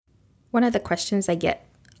One of the questions I get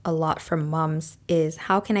a lot from moms is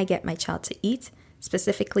how can I get my child to eat?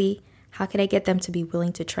 Specifically, how can I get them to be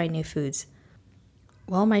willing to try new foods?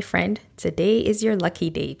 Well, my friend, today is your lucky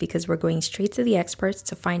day because we're going straight to the experts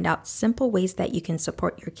to find out simple ways that you can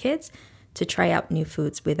support your kids to try out new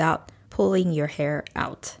foods without pulling your hair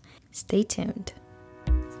out. Stay tuned.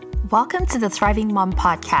 Welcome to the Thriving Mom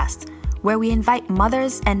Podcast, where we invite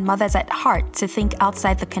mothers and mothers at heart to think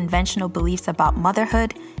outside the conventional beliefs about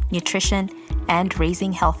motherhood, nutrition, and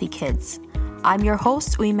raising healthy kids. I'm your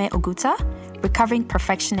host, Uime Oguta, recovering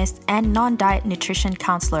perfectionist and non-diet nutrition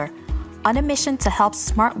counselor, on a mission to help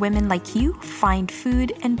smart women like you find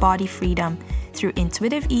food and body freedom through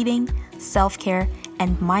intuitive eating, self-care,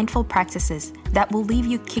 and mindful practices that will leave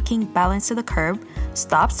you kicking balance to the curb,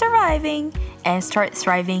 stop surviving, and start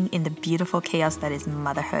thriving in the beautiful chaos that is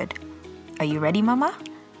motherhood. Are you ready, Mama?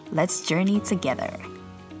 Let's journey together.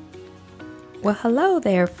 Well, hello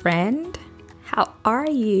there, friend. How are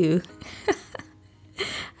you?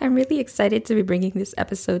 I'm really excited to be bringing this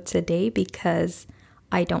episode today because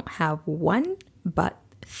I don't have one, but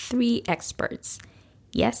 3 experts.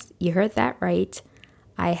 Yes, you heard that right.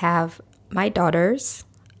 I have my daughters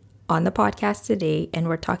on the podcast today, and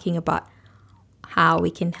we're talking about how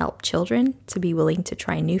we can help children to be willing to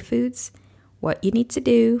try new foods, what you need to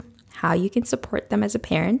do, how you can support them as a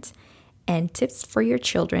parent, and tips for your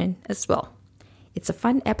children as well. It's a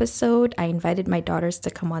fun episode. I invited my daughters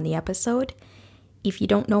to come on the episode. If you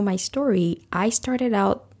don't know my story, I started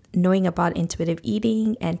out knowing about intuitive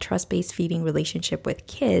eating and trust-based feeding relationship with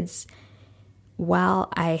kids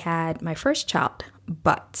while I had my first child,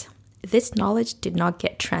 but this knowledge did not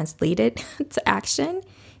get translated to action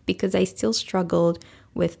because I still struggled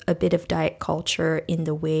with a bit of diet culture in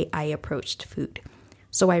the way I approached food.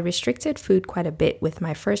 So I restricted food quite a bit with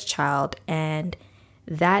my first child, and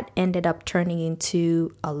that ended up turning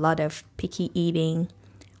into a lot of picky eating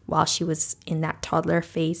while she was in that toddler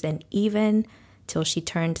phase and even till she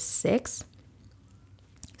turned 6.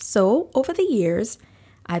 So over the years,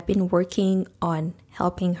 I've been working on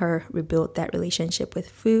helping her rebuild that relationship with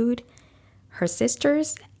food. Her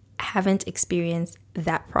sisters haven't experienced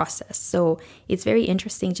that process. So it's very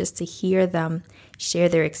interesting just to hear them share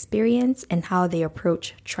their experience and how they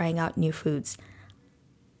approach trying out new foods.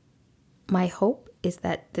 My hope is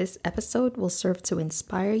that this episode will serve to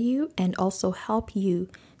inspire you and also help you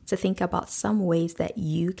to think about some ways that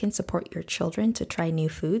you can support your children to try new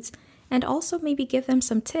foods and also maybe give them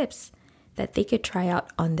some tips that they could try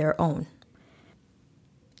out on their own.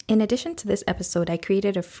 In addition to this episode, I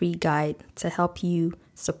created a free guide to help you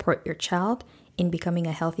support your child in becoming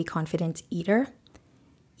a healthy, confident eater.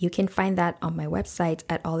 You can find that on my website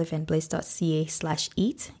at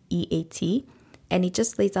oliveandblaze.ca/eat, EAT, and it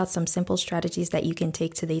just lays out some simple strategies that you can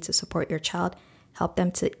take today to support your child, help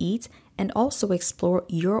them to eat, and also explore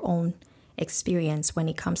your own experience when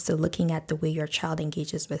it comes to looking at the way your child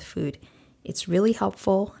engages with food. It's really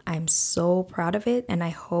helpful. I'm so proud of it, and I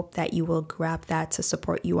hope that you will grab that to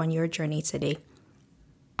support you on your journey today.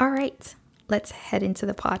 All right, let's head into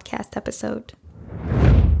the podcast episode.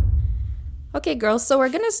 Okay, girls, so we're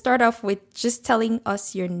going to start off with just telling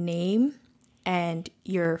us your name and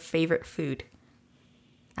your favorite food.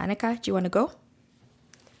 Annika, do you want to go?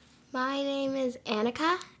 My name is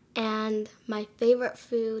Annika, and my favorite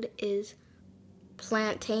food is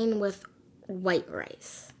plantain with white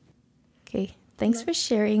rice. Okay, thanks for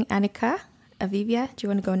sharing, Annika. Avivia, do you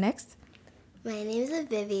want to go next? My name is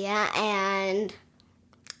Avivia, and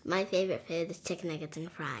my favorite food is chicken nuggets and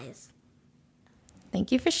fries.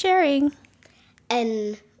 Thank you for sharing.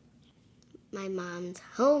 And my mom's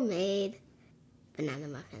homemade banana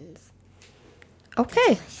muffins.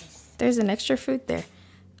 Okay, there's an extra food there.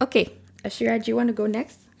 Okay, Ashira, do you want to go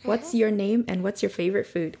next? What's your name and what's your favorite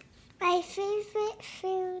food? My favorite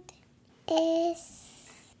food is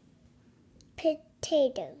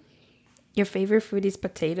potato. Your favorite food is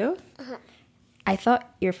potato? Uh-huh. I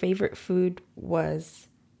thought your favorite food was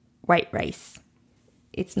white rice.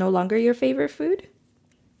 It's no longer your favorite food?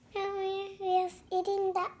 I was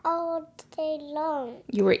eating that all day long.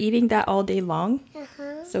 You were eating that all day long?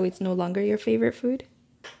 Uh-huh. So it's no longer your favorite food?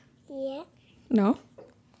 Yeah. No?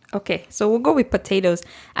 Okay, so we'll go with potatoes.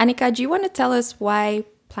 Annika, do you want to tell us why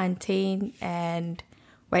plantain and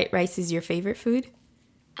white rice is your favorite food?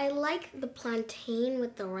 I like the plantain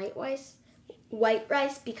with the white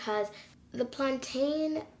rice because the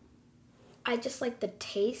plantain, I just like the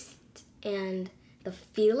taste and the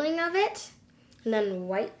feeling of it. And then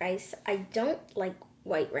white rice, I don't like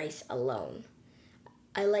white rice alone.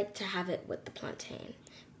 I like to have it with the plantain.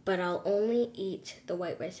 But I'll only eat the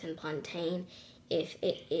white rice and plantain if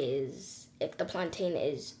it is if the plantain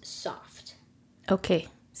is soft. Okay,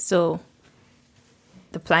 so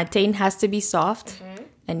the plantain has to be soft,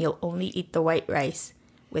 and you'll only eat the white rice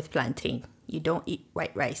with plantain. You don't eat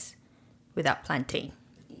white rice without plantain.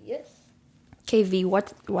 Yes. KV,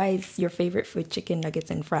 why is your favorite food chicken nuggets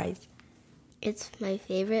and fries? It's my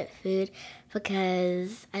favorite food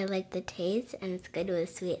because I like the taste and it's good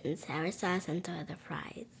with sweet and sour sauce and so are the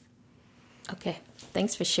fries. Okay,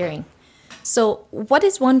 thanks for sharing. So, what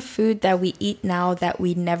is one food that we eat now that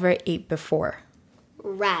we never ate before?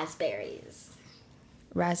 Raspberries.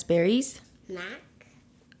 Raspberries? Mac?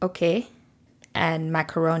 Okay. And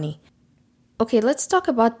macaroni. Okay, let's talk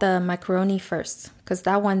about the macaroni first, because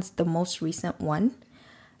that one's the most recent one.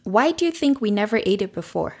 Why do you think we never ate it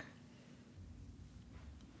before?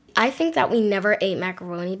 I think that we never ate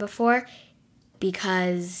macaroni before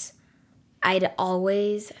because I'd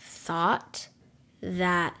always thought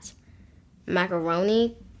that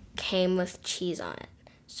macaroni came with cheese on it.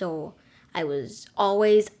 So I was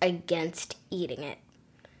always against eating it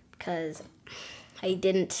because I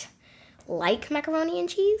didn't like macaroni and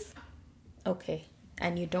cheese. Okay,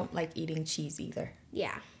 and you don't like eating cheese either.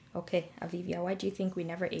 Yeah. Okay, Avivia, why do you think we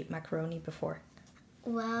never ate macaroni before?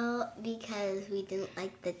 Well, because we didn't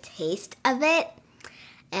like the taste of it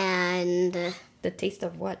and The taste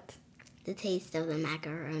of what? the taste of the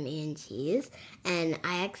macaroni and cheese. And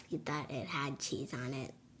I actually thought it had cheese on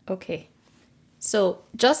it. Okay, so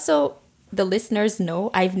just so the listeners know,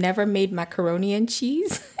 I've never made macaroni and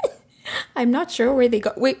cheese. I'm not sure where they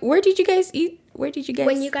got. Wait, where did you guys eat? Where did you guys?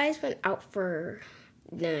 When you guys went out for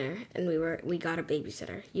dinner and we got a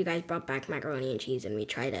babysitter, you guys brought back macaroni and cheese and we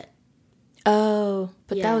tried it. Oh,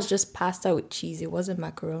 but that Yeah. was just pasta with cheese. It wasn't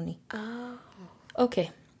macaroni. Oh. Okay,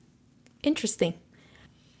 interesting.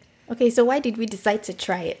 Okay, so why did we decide to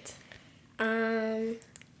try it?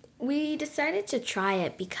 We decided to try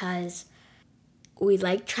it because we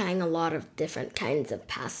like trying a lot of different kinds of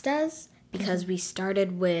pastas because we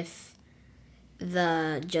started with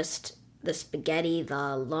the spaghetti,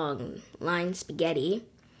 the long line spaghetti.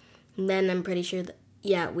 And then I'm pretty sure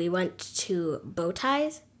we went to bow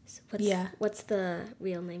ties. Yeah. What's the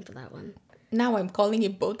real name for that one? Now I'm calling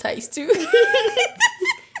it bow ties too.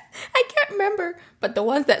 I can't remember, but the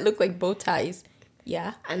ones that look like bow ties.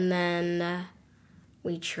 Yeah. And then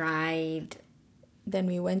we tried Then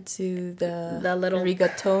we went to The little-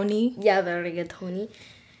 rigatoni. the rigatoni.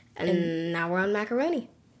 And now we're on macaroni.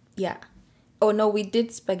 Yeah. Oh no, we did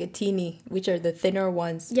spaghettini, which are the thinner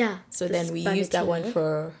ones. Yeah, So the then we used that one spaghettini.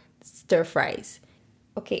 for stir fries.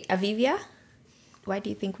 Okay, Avivia, why do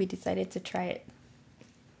you think we decided to try it?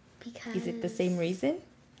 Because Is it the same reason?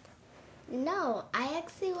 No, I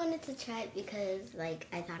actually wanted to try it because like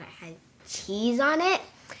I thought it had cheese on it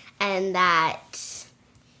and that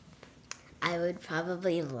I would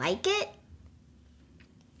probably like it.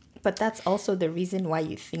 But that's also the reason why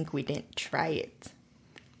you think we didn't try it.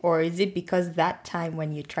 Or is it because that time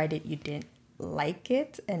when you tried it, you didn't like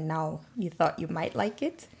it and now you thought you might like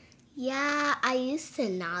it? Yeah, I used to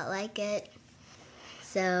not like it.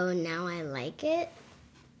 So now I like it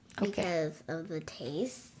because of the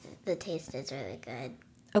taste. The taste is really good.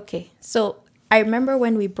 Okay, so I remember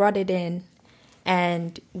when we brought it in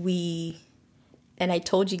and I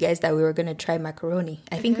told you guys that we were going to try macaroni.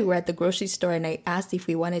 I think we were at the grocery store and I asked if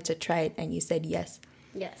we wanted to try it and you said yes.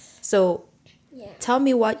 Yes. So Yeah. tell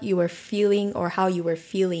me what you were feeling or how you were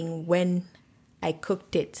feeling when I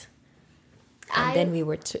cooked it. And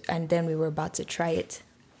then we were about to try it.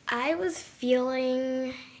 I was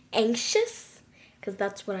feeling anxious because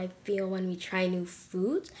that's what I feel when we try new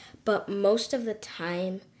foods. But most of the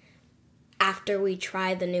time, after we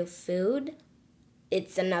try the new food,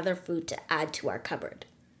 it's another food to add to our cupboard.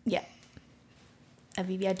 Yeah.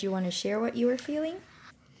 Avivia, do you want to share what you were feeling?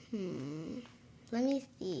 Let me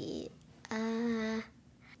see.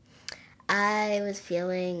 I was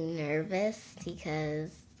feeling nervous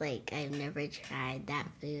because like I've never tried that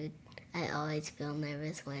food. I always feel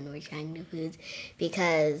nervous when we're trying new foods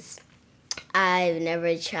because I've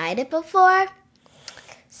never tried it before.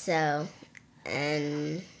 So,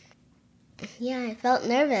 and yeah, I felt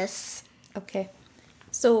nervous. Okay.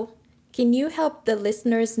 So, can you help the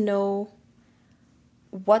listeners know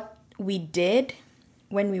what we did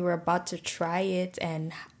when we were about to try it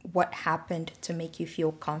and what happened to make you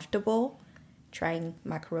feel comfortable trying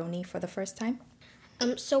macaroni for the first time?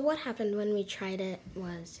 So what happened when we tried it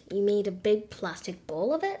was you made a big plastic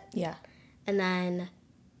bowl of it, Yeah. and then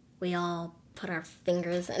we all put our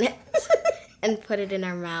fingers in it and put it in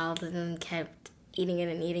our mouths and then kept eating it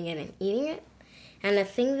and eating it and eating it. And the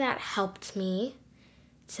thing that helped me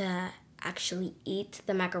to actually eat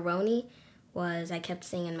the macaroni was I kept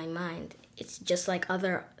saying in my mind, it's just like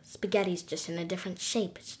other spaghettis, just in a different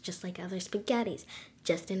shape. It's just like other spaghettis,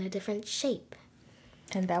 just in a different shape.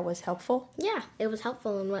 And that was helpful? Yeah, it was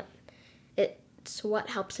helpful, and it's what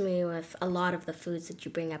helps me with a lot of the foods that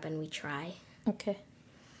you bring up and we try. Okay.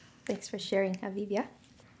 Thanks for sharing, Avivia.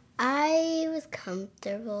 I was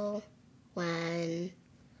comfortable when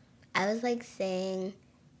I was like saying,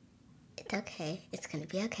 it's okay, it's gonna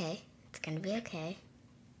be okay, it's gonna be okay.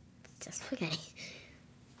 It's just spaghetti.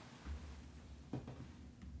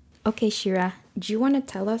 Okay, Shira, do you want to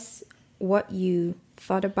tell us what you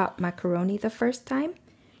thought about macaroni the first time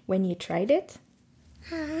when you tried it?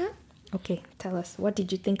 Huh? Okay, tell us. What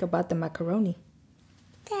did you think about the macaroni?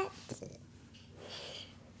 That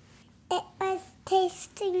it was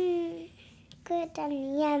tasting good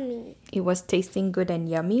and yummy. It was tasting good and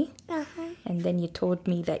yummy, Uh-huh. and then you told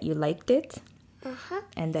me that you liked it Uh-huh.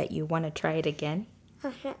 and that you want to try it again.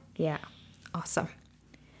 Uh-huh. Yeah, awesome.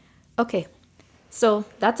 Okay, so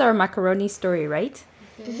that's our macaroni story, right?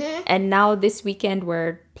 Mm-hmm. And now this weekend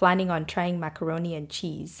we're planning on trying macaroni and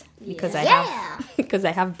cheese because I have because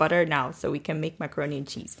I have butter now, so we can make macaroni and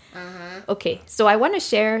cheese. Okay, so I want to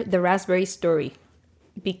share the raspberry story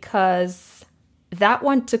because that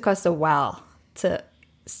one took us a while to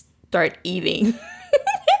start eating.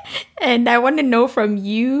 And I want to know from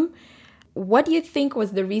you, what do you think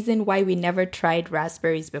was the reason why we never tried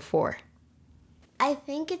raspberries before? I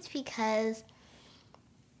think it's because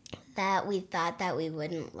that we thought that we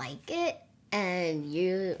wouldn't like it, and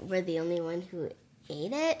you were the only one who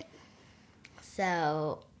ate it.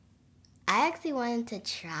 So I actually wanted to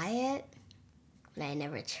try it, but I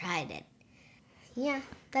never tried it. Yeah,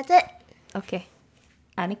 that's it. Okay,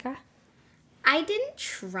 Annika? I didn't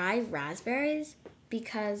try raspberries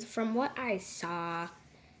because from what I saw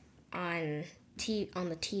on the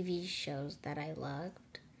TV shows that I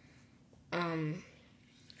loved,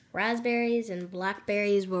 raspberries and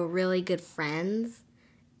blackberries were really good friends,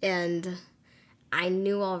 and I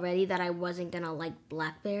knew already that I wasn't gonna like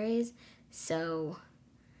blackberries, so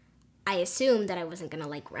I assumed that I wasn't gonna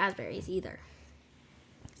like raspberries either.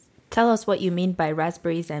 Tell us what you mean by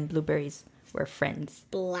raspberries and blueberries were friends.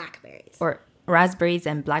 Blackberries. Or raspberries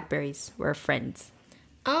and blackberries were friends.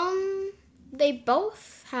 They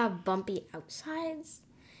both have bumpy outsides,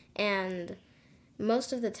 and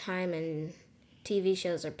most of the time in TV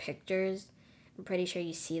shows or pictures, I'm pretty sure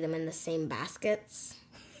you see them in the same baskets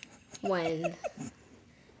when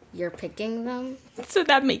you're picking them. So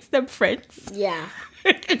that makes them friends. Yeah.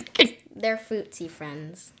 They're fruitsy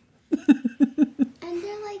friends. And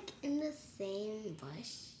they're like in the same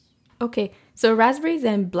bush. Okay, so raspberries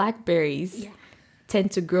and blackberries tend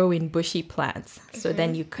to grow in bushy plants. So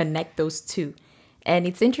then you connect those two. And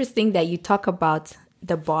it's interesting that you talk about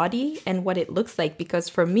the body and what it looks like, because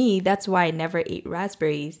for me, that's why I never ate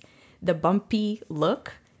raspberries. The bumpy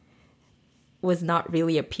look was not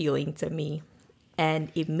really appealing to me, and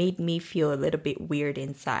it made me feel a little bit weird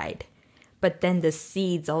inside. But then the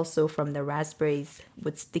seeds also from the raspberries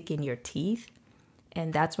would stick in your teeth,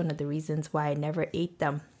 and that's one of the reasons why I never ate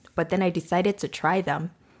them. But then I decided to try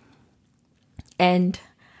them, and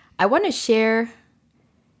I want to share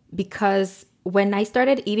because when I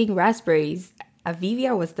started eating raspberries,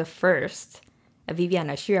 Avivia was the first. Avivia and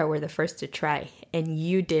Ashira were the first to try, and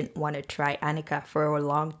you didn't want to try, Annika, for a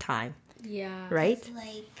long time, Yeah. right? It's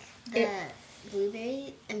like the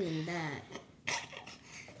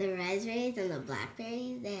the raspberries and the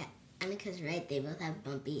blackberries, Annika's right, they both have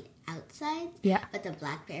bumpy outsides. Yeah. But the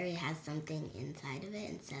blackberry has something inside of it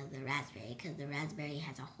instead of the raspberry, because the raspberry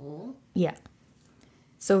has a hole. Yeah.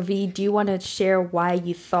 So V, do you want to share why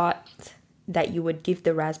you thought that you would give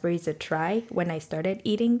the raspberries a try when I started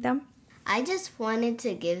eating them? I just wanted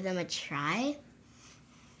to give them a try,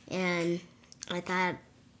 and I thought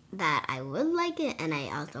that I would like it, and I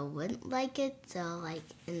also wouldn't like it, so like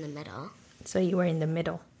in the middle. So you were in the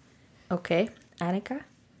middle. Okay. Annika,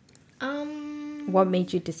 what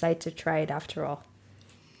made you decide to try it after all?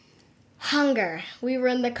 Hunger. We were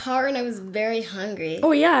in the car and I was very hungry.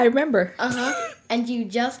 Oh yeah, I remember. And you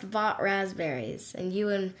just bought raspberries, and you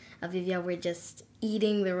and Avivia were just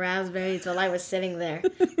eating the raspberries while I was sitting there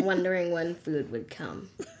wondering when food would come.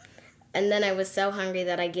 And then I was so hungry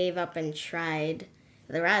that I gave up and tried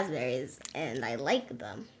the raspberries, and I liked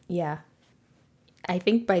them. Yeah. I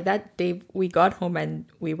think by that day we got home and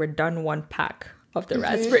we were done one pack of the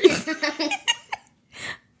raspberries.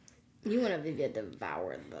 You and Avivia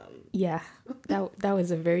devoured them. Yeah, that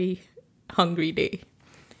was a very hungry day.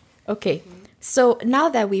 Okay, so now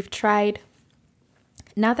that we've tried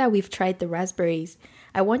the raspberries,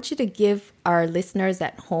 I want you to give our listeners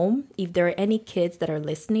at home, if there are any kids that are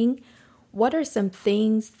listening, what are some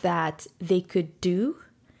things that they could do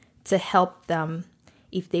to help them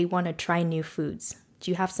if they want to try new foods?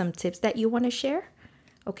 Do you have some tips that you want to share?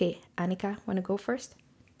 Okay, Annika, want to go first?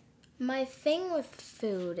 My thing with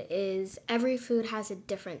food is every food has a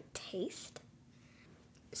different taste.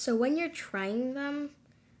 So when you're trying them,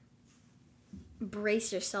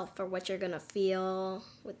 brace yourself for what you're going to feel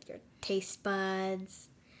with your taste buds.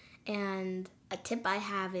 And a tip I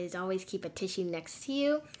have is always keep a tissue next to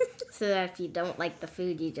you so that if you don't like the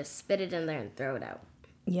food, you just spit it in there and throw it out.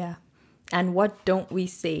 Yeah. And what don't we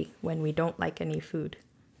say when we don't like any food?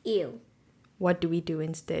 Ew. What do we do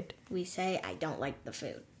instead? We say, I don't like the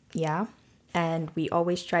food. Yeah. And we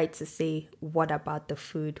always try to say, what about the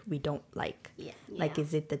food we don't like? Yeah. Like,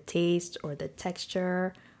 is it the taste or the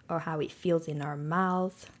texture or how it feels in our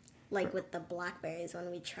mouth? Like with the blackberries,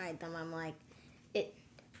 when we tried them, I'm like, it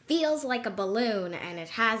feels like a balloon and it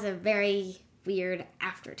has a very weird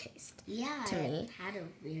aftertaste. Yeah, To me. it had a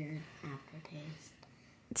weird aftertaste.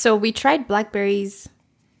 So we tried blackberries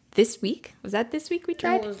this week. Was that this week we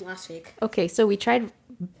tried? That was last week. Okay, so we tried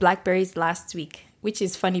blackberries last week, which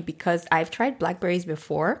is funny because I've tried blackberries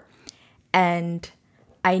before and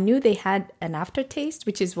I knew they had an aftertaste,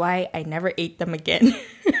 which is why I never ate them again.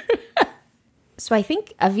 So I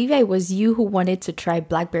think, Aviva, it was you who wanted to try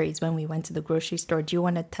blackberries when we went to the grocery store. Do you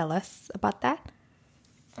want to tell us about that?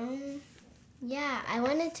 Yeah, I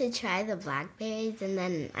wanted to try the blackberries, and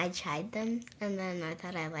then I tried them, and then I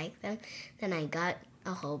thought I liked them. Then I got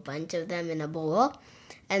a whole bunch of them in a bowl,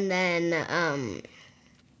 and then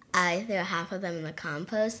I threw half of them in the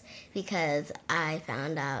compost because I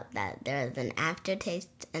found out that there was an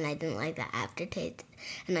aftertaste, and I didn't like the aftertaste,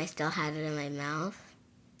 and I still had it in my mouth.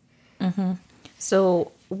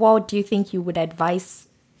 So what do you think you would advise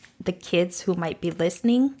the kids who might be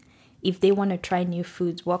listening? If they want to try new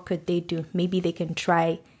foods, what could they do? Maybe they can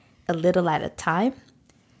try a little at a time.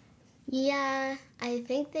 Yeah, I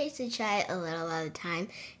think they should try it a little at a time,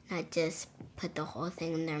 not just put the whole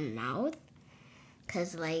thing in their mouth.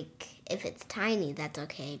 Because, like, if it's tiny, that's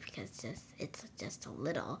okay because it's just a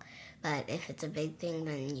little. But if it's a big thing,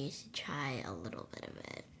 then you should try a little bit of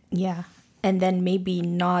it. Yeah. And then maybe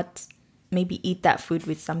eat that food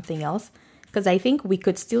with something else. Because I think we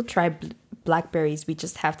could still try blackberries. We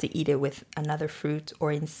just have to eat it with another fruit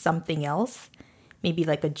or in something else. Maybe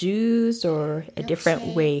like a juice or a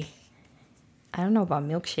different way. I don't know about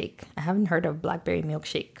milkshake. I haven't heard of blackberry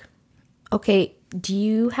milkshake. Okay, do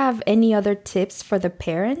you have any other tips for the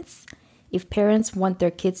parents? If parents want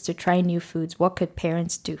their kids to try new foods, what could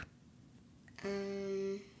parents do?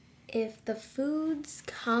 If the foods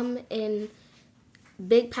come in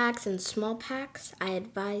big packs and small packs, I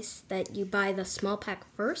advise that you buy the small pack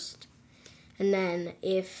first. And then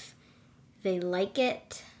if they like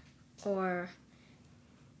it or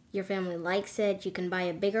your family likes it, you can buy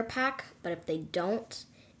a bigger pack. But if they don't,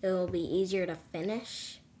 it will be easier to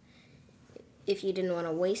finish if you didn't want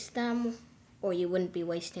to waste them, or you wouldn't be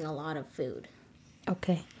wasting a lot of food.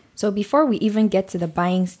 Okay. So before we even get to the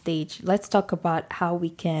buying stage, let's talk about how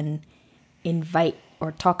we can invite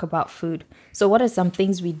or talk about food. So what are some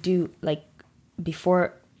things we do, like,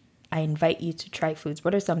 before I invite you to try foods?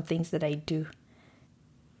 What are some things that I do?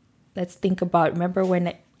 Let's think about, remember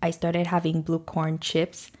when I started having blue corn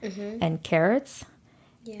chips and carrots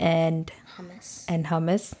and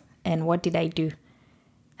hummus? And what did I do?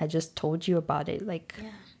 I just told you about it. Like,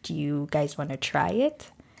 do you guys want to try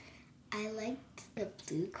it? I liked the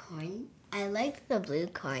blue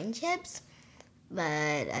corn chips,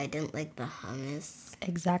 but I didn't like the hummus.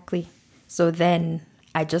 Exactly. So then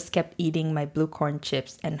I just kept eating my blue corn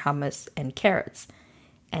chips and hummus and carrots.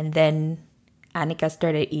 And then Annika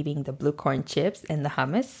started eating the blue corn chips and the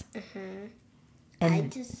hummus. And I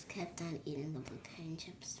just kept on eating the blue corn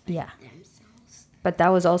chips by themselves. But that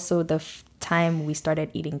was also the time we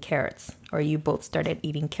started eating carrots, or you both started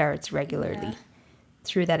eating carrots regularly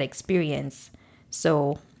through that experience.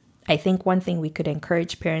 So I think one thing we could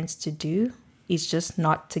encourage parents to do is just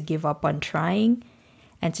not to give up on trying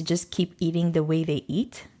and to just keep eating the way they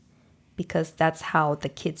eat, because that's how the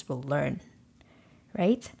kids will learn,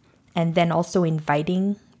 right? And then also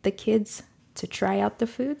inviting the kids to try out the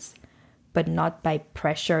foods, but not by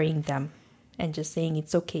pressuring them and just saying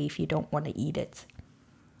it's okay if you don't want to eat it,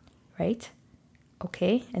 right?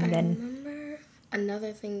 Okay, and I then remember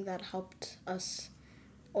another thing that helped us,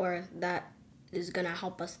 or that is gonna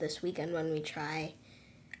help us this weekend when we try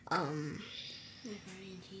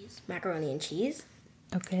macaroni and cheese.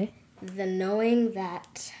 Okay. The knowing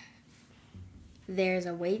that there's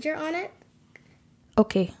a wager on it.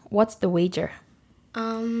 Okay, what's the wager?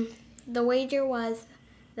 The wager was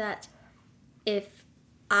that if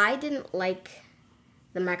I didn't like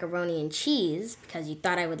the macaroni and cheese because you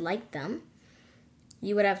thought I would like them,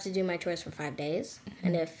 you would have to do my chores for 5 days.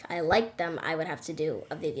 And if I liked them, I would have to do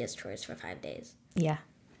Olivia's chores for 5 days. Yeah.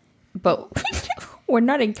 But we're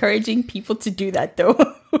not encouraging people to do that,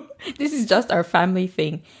 though. This is just our family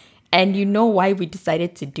thing. And you know why we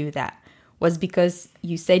decided to do that was because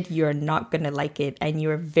you said you're not going to like it. And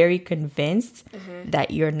you're very convinced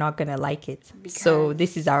that you're not going to like it. So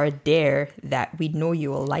this is our dare that we know you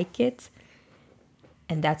will like it.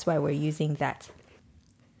 And that's why we're using that.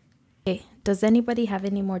 Okay. Does anybody have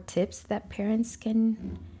any more tips that parents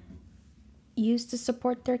can use to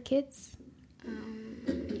support their kids?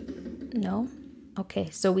 No? Okay,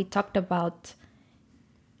 so we talked about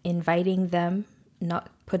inviting them, not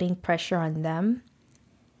putting pressure on them,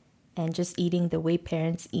 and just eating the way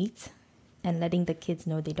parents eat, and letting the kids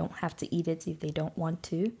know they don't have to eat it if they don't want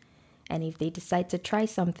to. And if they decide to try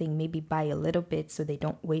something, maybe buy a little bit so they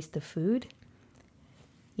don't waste the food.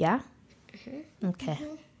 Yeah? Okay.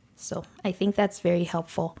 So I think that's very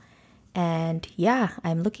helpful. And yeah,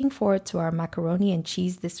 I'm looking forward to our macaroni and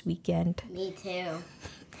cheese this weekend. Me too.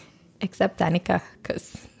 Except Danica,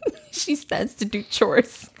 because she stands to do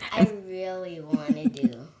chores. I really want to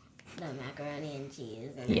do the macaroni and cheese,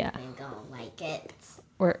 and Yeah. I think I'll like it.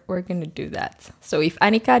 We're going to do that. So if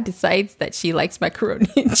Annika decides that she likes macaroni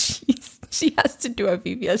and cheese, she has to do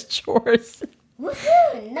Avivia's chores.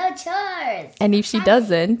 Woohoo! No chores! And if she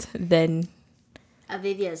doesn't, then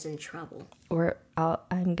Avivia's in trouble.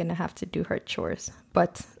 I'm going to have to do her chores.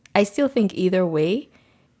 But I still think either way,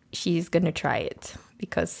 she's going to try it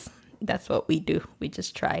because that's what we do. We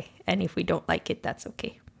just try. And if we don't like it, that's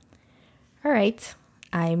okay. All right.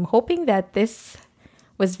 I'm hoping that this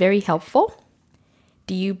was very helpful.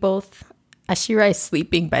 Do you both... Ashira is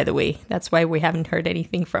sleeping, by the way. That's why we haven't heard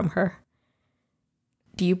anything from her.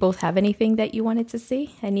 Do you both have anything that you wanted to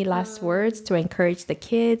say? Any last words to encourage the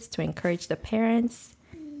kids, to encourage the parents?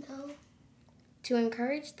 No. To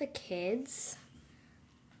encourage the kids,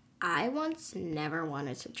 I once never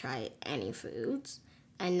wanted to try any foods,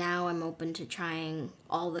 and now I'm open to trying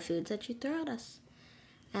all the foods that you throw at us.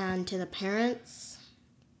 And to the parents,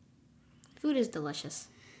 food is delicious.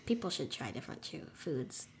 People should try different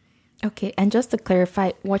foods. Okay, and just to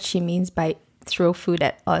clarify, what she means by throw food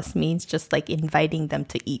at us means just like inviting them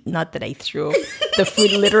to eat. Not that I throw the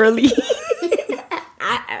food literally.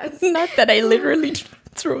 Not that I literally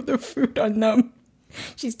throw the food on them.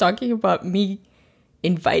 She's talking about me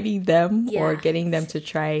inviting them or getting them to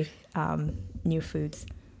try new foods.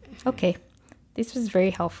 Okay, this was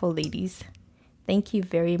very helpful, ladies. Thank you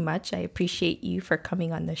very much. I appreciate you for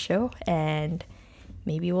coming on the show, and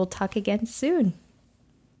maybe we'll talk again soon.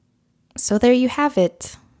 So there you have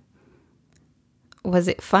it. Was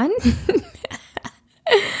it fun?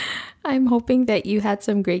 I'm hoping that you had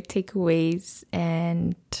some great takeaways,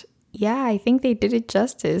 and yeah, I think they did it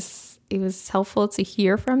justice. It was helpful to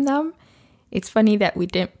hear from them. It's funny that we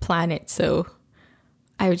didn't plan it, so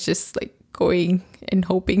I was just like going and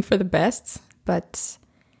hoping for the best. But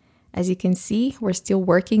as you can see, we're still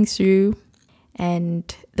working through,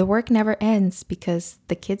 and the work never ends because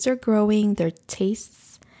the kids are growing, their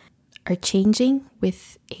tastes are changing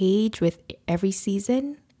with age, with every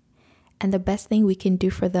season. And the best thing we can do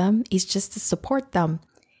for them is just to support them.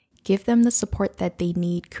 Give them the support that they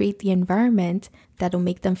need. Create the environment that'll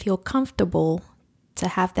make them feel comfortable to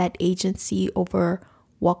have that agency over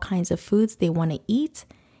what kinds of foods they want to eat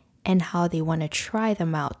and how they want to try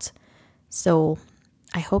them out. So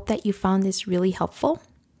I hope that you found this really helpful.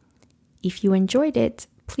 If you enjoyed it,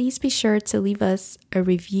 please be sure to leave us a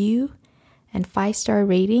review and 5-star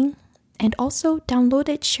rating. And also download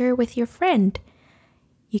it, share with your friend.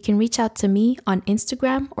 You can reach out to me on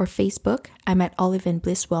Instagram or Facebook. I'm at Olive and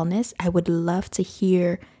Bliss Wellness. I would love to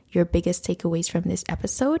hear your biggest takeaways from this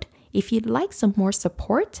episode. If you'd like some more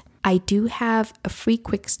support, I do have a free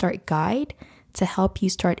quick start guide to help you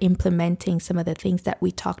start implementing some of the things that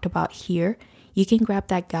we talked about here. You can grab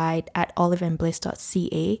that guide at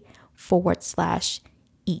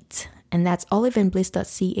oliveandbliss.ca/eat. And that's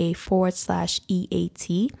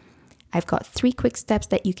oliveandbliss.ca/EAT. I've got 3 quick steps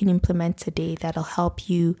that you can implement today that'll help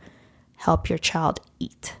you help your child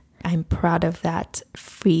eat. I'm proud of that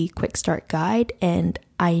free quick start guide, and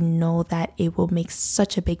I know that it will make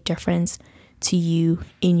such a big difference to you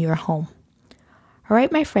in your home. All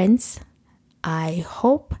right, my friends, I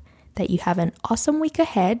hope that you have an awesome week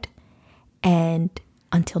ahead, and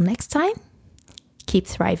until next time, keep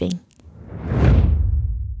thriving.